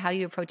day and how do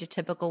you approach a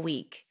typical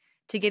week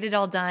to get it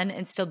all done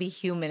and still be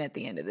human at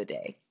the end of the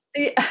day?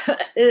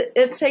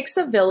 It takes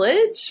a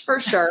village for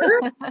sure.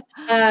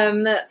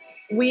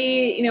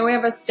 We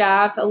have a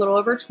staff a little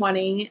over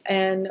 20,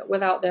 and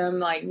without them,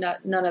 like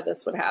none of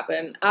this would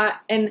happen.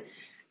 And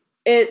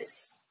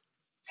it's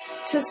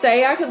to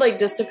say I could like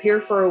disappear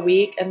for a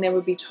week and they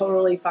would be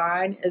totally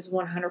fine is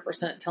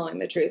 100% telling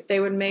the truth. They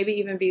would maybe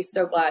even be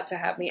so glad to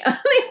have me out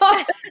of the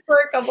office for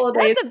a couple of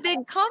days. That's a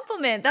big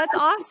compliment. That's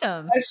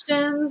awesome.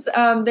 Questions.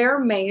 They're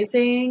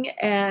amazing.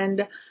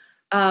 And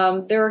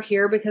they're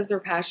here because they're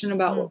passionate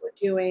about what we're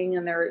doing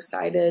and they're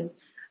excited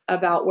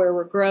about where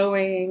we're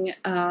growing.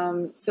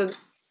 So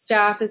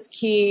staff is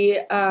key.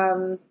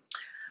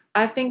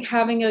 I think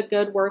having a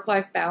good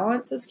work-life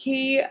balance is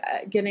key.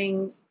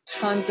 Getting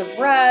tons of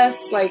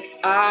rest. Like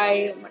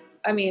I'm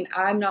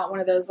not one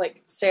of those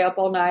like stay up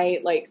all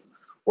night, like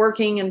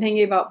working and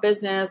thinking about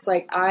business,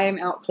 like I am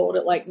out cold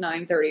at like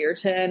 9:30 or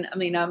 10. I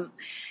mean,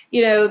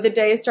 the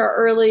days start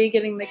early,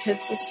 getting the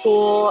kids to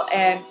school,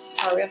 and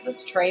sorry, we have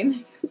this train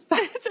that goes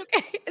by. It's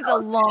okay. It's a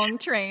long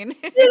train.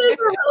 It is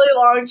a really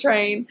long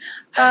train.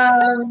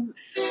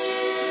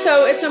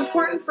 So it's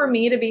important for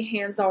me to be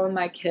hands-on with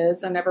my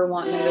kids. I never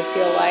want them to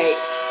feel like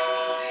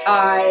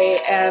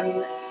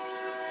and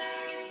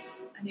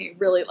he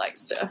really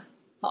likes to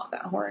honk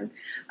that horn.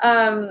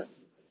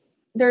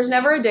 There's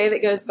never a day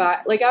that goes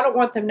by. Like, I don't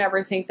want them to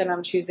ever think that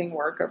I'm choosing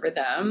work over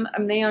them. I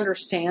mean, they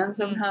understand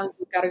sometimes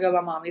we've got to go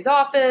by mommy's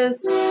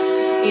office.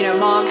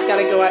 Mom's got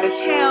to go out of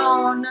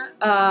town.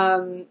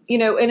 And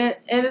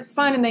it's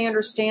fine. And they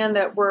understand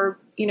that we're,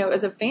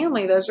 as a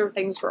family, those are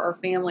things for our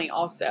family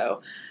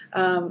also.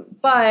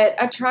 But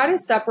I try to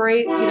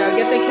separate,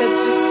 get the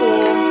kids to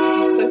school.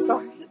 I'm so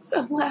sorry. It's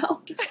so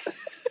loud.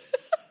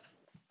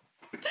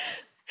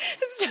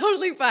 It's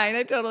totally fine.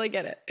 I totally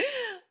get it.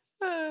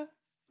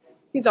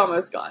 He's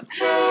almost gone.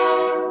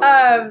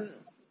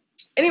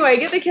 Anyway,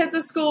 get the kids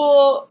to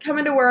school, come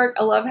into work.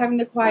 I love having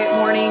the quiet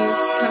mornings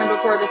kind of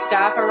before the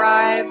staff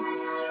arrives.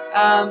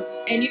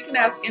 And you can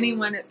ask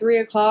anyone at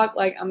 3:00,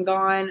 like, I'm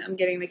gone. I'm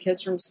getting the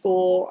kids from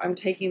school. I'm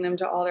taking them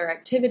to all their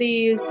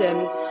activities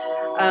and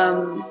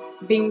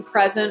being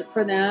present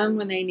for them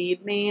when they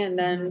need me. And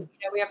then,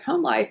 we have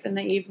home life in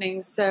the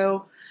evenings.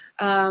 So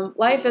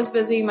life is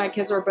busy. My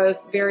kids are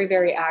both very,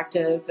 very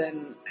active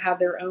and have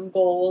their own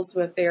goals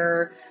with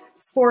their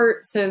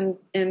sports and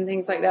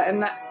things like that.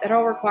 And that it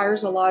all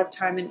requires a lot of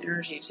time and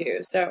energy too.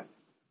 So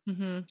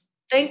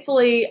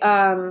thankfully,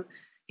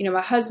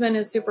 my husband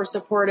is super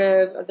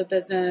supportive of the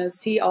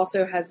business. He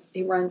also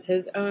runs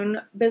his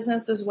own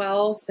business as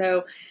well.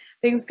 So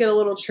things get a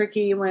little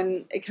tricky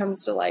when it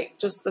comes to like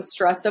just the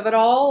stress of it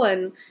all.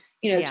 And,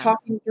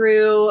 talking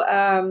through,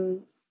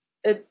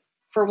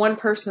 for one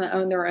person that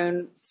owned their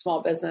own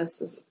small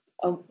business is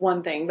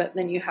one thing, but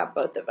then you have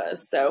both of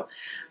us. So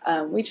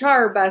we try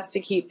our best to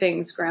keep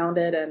things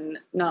grounded and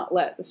not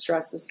let the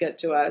stresses get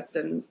to us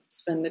and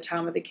spend the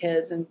time with the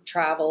kids and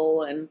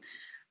travel. And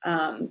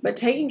but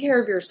taking care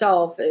of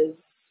yourself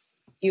is,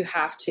 you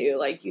have to,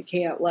 like, you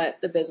can't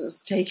let the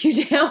business take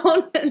you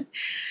down and,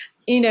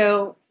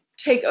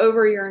 take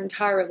over your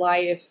entire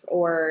life,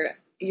 or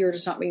you're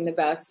just not being the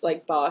best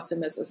like boss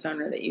and business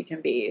owner that you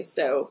can be.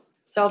 So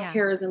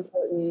self-care is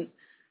important.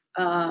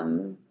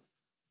 I'm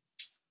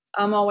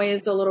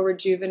always a little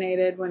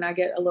rejuvenated when I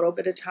get a little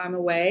bit of time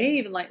away.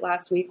 Even like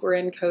last week, we're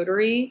in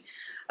Coterie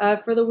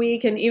for the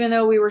week. And even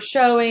though we were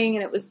showing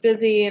and it was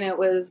busy and it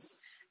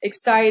was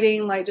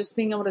exciting, like just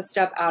being able to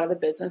step out of the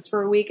business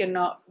for a week and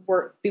not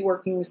be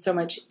working so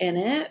much in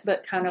it,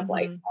 but kind of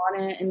like on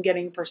it and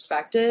getting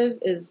perspective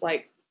is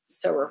like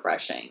so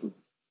refreshing.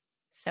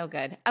 So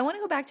good. I want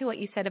to go back to what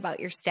you said about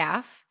your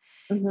staff.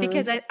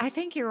 Because I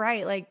think you're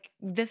right. Like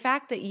the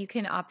fact that you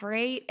can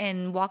operate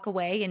and walk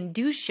away and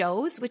do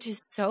shows, which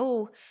is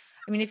so,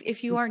 I mean,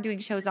 if you aren't doing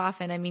shows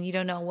often, I mean, you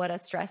don't know what a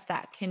stress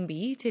that can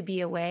be to be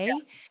away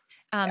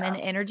and the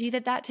energy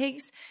that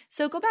takes.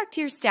 So go back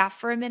to your staff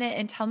for a minute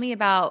and tell me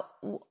about,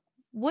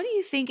 what do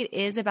you think it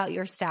is about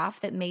your staff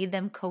that made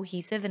them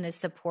cohesive and as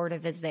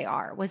supportive as they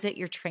are? Was it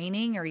your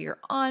training or your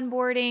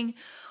onboarding,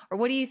 or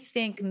what do you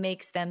think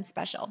makes them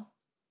special?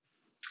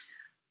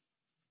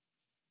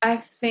 I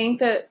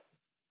think that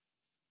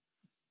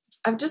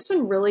I've just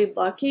been really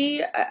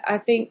lucky. I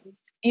think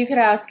you could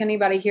ask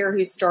anybody here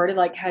who started,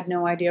 like, had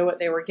no idea what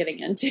they were getting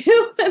into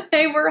when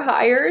they were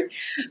hired.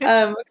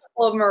 A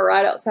couple of them are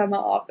right outside my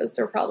office.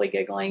 They're probably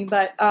giggling.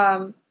 But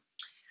I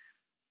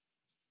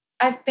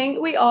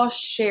think we all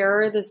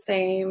share the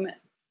same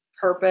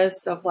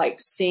purpose of, like,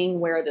 seeing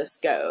where this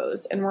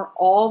goes. And we're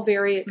all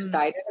very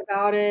excited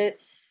about it.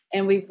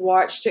 And we've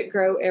watched it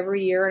grow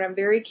every year. And I'm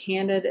very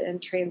candid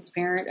and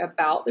transparent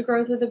about the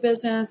growth of the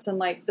business. And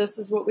like, this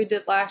is what we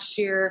did last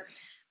year.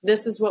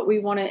 This is what we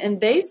want to,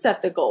 and they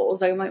set the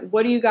goals. I'm like,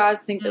 what do you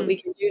guys think that we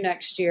can do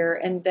next year?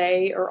 And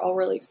they are all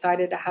really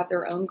excited to have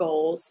their own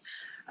goals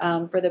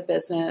for the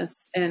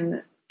business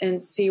and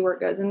see where it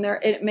goes. And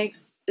it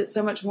makes it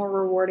so much more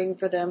rewarding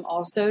for them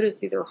also to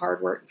see their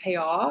hard work pay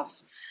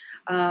off.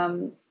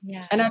 And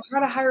I try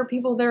to hire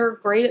people that are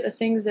great at the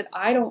things that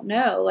I don't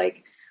know.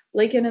 Like,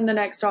 Lincoln in the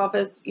next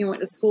office,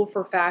 went to school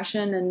for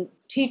fashion and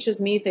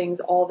teaches me things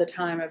all the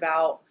time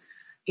about,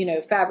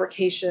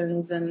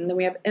 fabrications. And then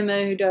we have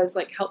Emma who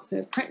helps me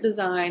with print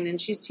design, and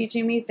she's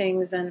teaching me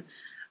things. And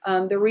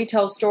the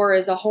retail store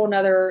is a whole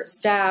nother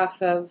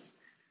staff of,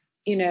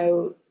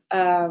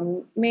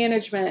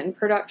 management and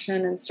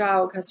production and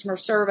style, customer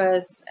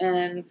service.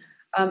 And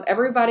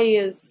everybody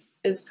is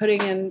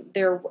pulling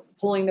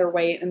their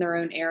weight in their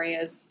own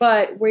areas,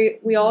 but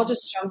we all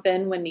just jump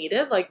in when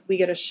needed. Like, we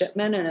get a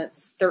shipment and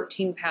it's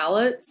 13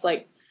 pallets.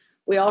 Like,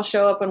 we all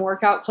show up in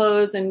workout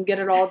clothes and get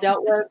it all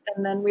dealt with.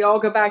 And then we all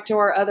go back to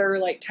our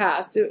other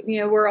tasks.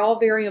 We're all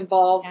very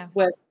involved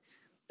with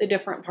the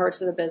different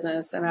parts of the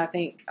business. And I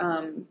think,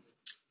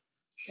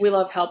 we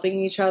love helping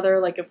each other.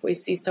 Like, if we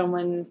see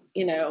someone,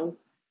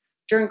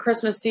 during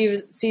Christmas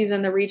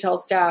season, the retail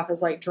staff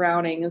is like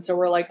drowning. And so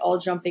we're like all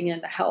jumping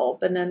in to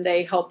help. And then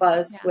they help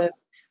us with,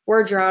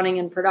 we're drowning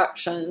in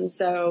production.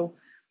 So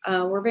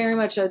we're very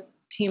much a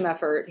team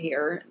effort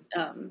here.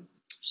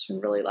 Just been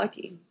really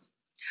lucky.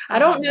 I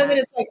don't know that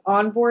it's like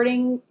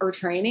onboarding or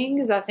training,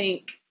 because I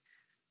think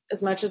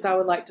as much as I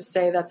would like to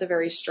say that's a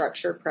very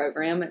structured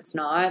program, it's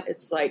not.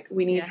 It's like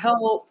we need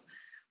help,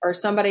 or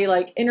somebody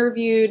like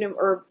interviewed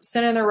or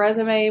sent in their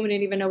resume. We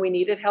didn't even know we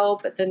needed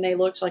help, but then they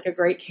looked like a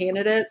great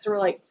candidate. So we're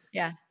like,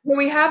 well,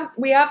 we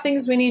have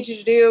things we need you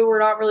to do. We're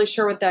not really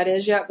sure what that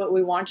is yet, but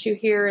we want you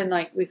here, and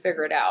like we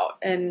figure it out.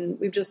 And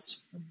we've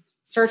just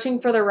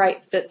searching for the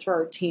right fits for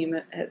our team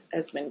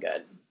has been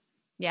good.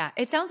 Yeah,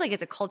 it sounds like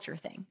it's a culture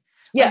thing.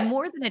 Yes. Like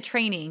more than a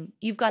training,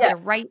 you've got the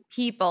right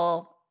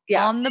people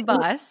on the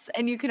bus,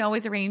 and you can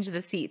always arrange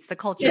the seats. The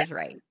culture's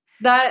right.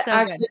 That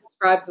actually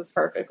describes us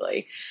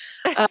perfectly.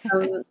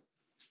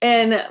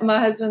 And my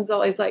husband's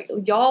always like,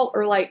 y'all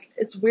are like,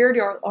 it's weird.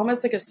 You're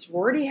almost like a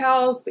sorority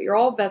house, but you're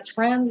all best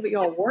friends, but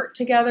y'all work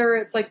together.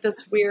 It's like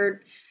this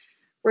weird,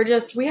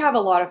 we have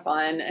a lot of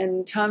fun,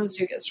 and times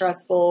do get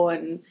stressful,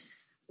 and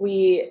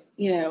we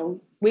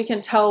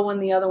can tell when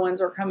the other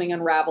ones are coming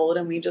unraveled,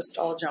 and we just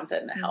all jump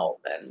in to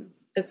help. And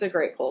it's a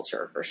great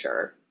culture for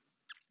sure.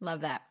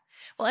 Love that.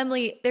 Well,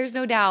 Emily, there's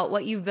no doubt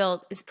what you've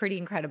built is pretty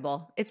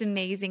incredible. It's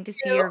amazing to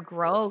see your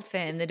growth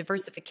and the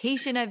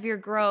diversification of your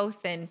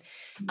growth. And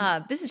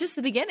this is just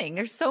the beginning.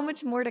 There's so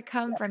much more to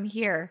come from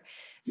here.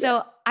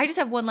 So I just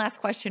have one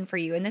last question for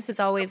you. And this is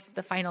always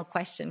the final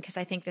question, because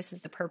I think this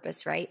is the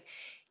purpose, right?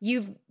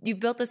 You've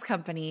built this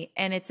company,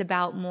 and it's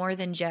about more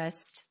than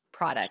just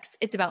products.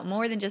 It's about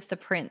more than just the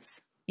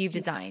prints you've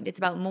designed. It's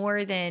about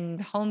more than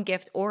home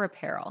gift or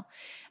apparel,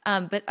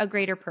 but a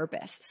greater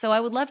purpose. So I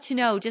would love to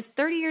know, just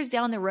 30 years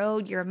down the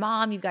road, you're a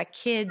mom, you've got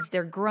kids,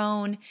 they're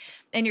grown,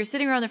 and you're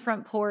sitting around the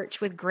front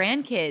porch with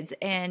grandkids,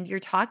 and you're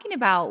talking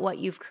about what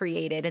you've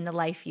created and the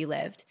life you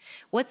lived.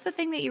 What's the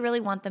thing that you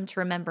really want them to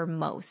remember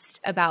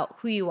most about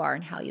who you are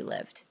and how you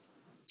lived?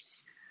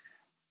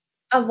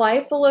 A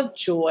life full of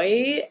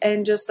joy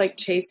and just like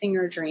chasing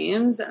your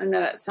dreams. I know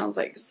that sounds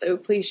like so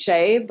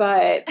cliche,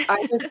 but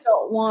I just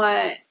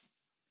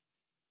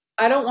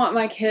I don't want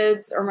my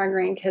kids or my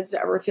grandkids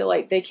to ever feel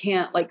like they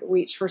can't like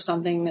reach for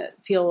something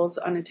that feels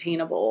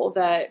unattainable.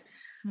 That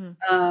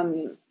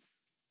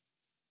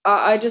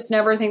I just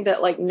never think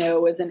that like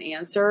no is an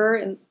answer,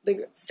 and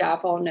the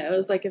staff all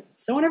knows. Like if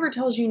someone ever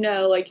tells you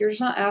no, like you're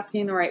just not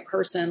asking the right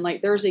person.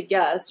 Like there's a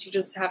yes, you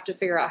just have to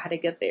figure out how to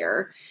get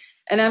there.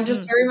 And I'm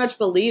just very much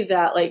believe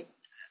that like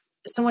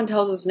if someone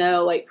tells us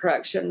no, like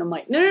production, I'm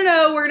like,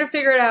 no, we're going to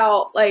figure it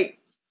out. Like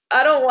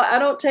I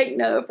don't take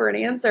no for an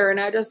answer. And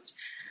I just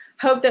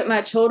hope that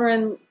my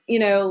children,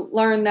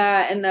 learn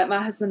that, and that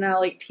my husband and I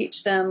like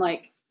teach them,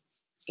 like,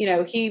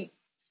 he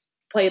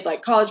played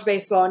like college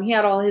baseball, and he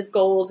had all his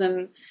goals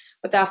and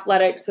with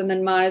athletics. And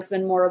then mine has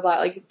been more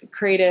about like the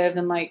creative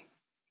and like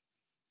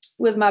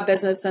with my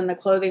business and the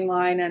clothing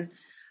line.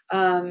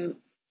 And,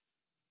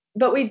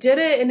 but we did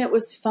it, and it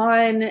was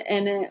fun.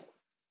 And it,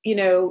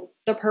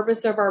 the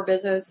purpose of our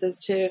business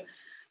is to,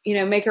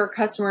 make our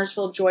customers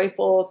feel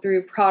joyful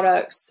through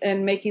products,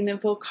 and making them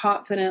feel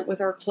confident with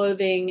our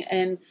clothing,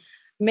 and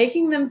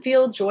making them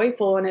feel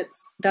joyful. And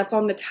that's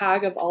on the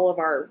tag of all of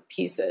our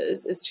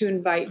pieces, is to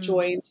invite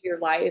joy into your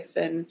life.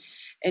 And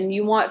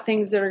you want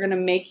things that are going to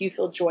make you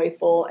feel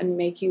joyful and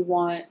make you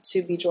want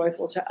to be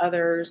joyful to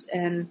others.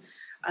 And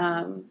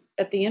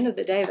at the end of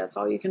the day, that's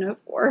all you can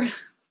hope for.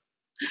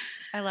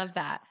 I love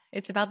that.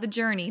 It's about the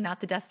journey,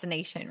 not the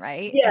destination,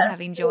 right? Yes, and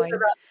having joy. It's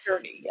about the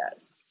journey.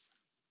 Yes.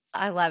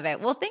 I love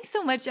it. Well, thanks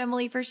so much,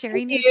 Emily, for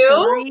sharing your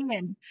story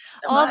and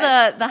all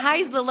the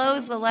highs, the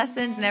lows, the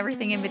lessons, and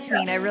everything in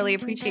between. I really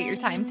appreciate your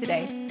time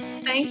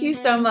today. Thank you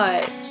so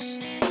much.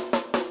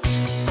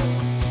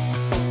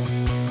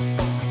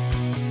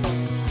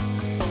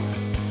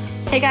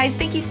 Hey guys,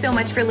 thank you so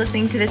much for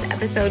listening to this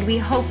episode. We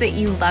hope that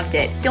you loved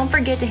it. Don't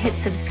forget to hit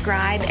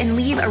subscribe and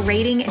leave a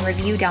rating and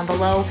review down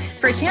below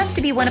for a chance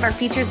to be one of our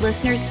featured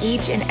listeners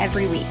each and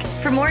every week.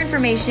 For more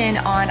information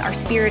on our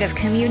spirit of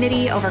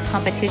community over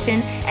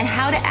competition and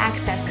how to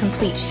access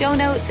complete show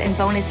notes and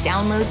bonus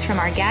downloads from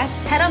our guests,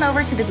 head on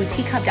over to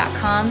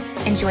theboutiquehub.com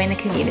and join the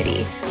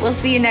community. We'll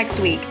see you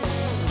next week.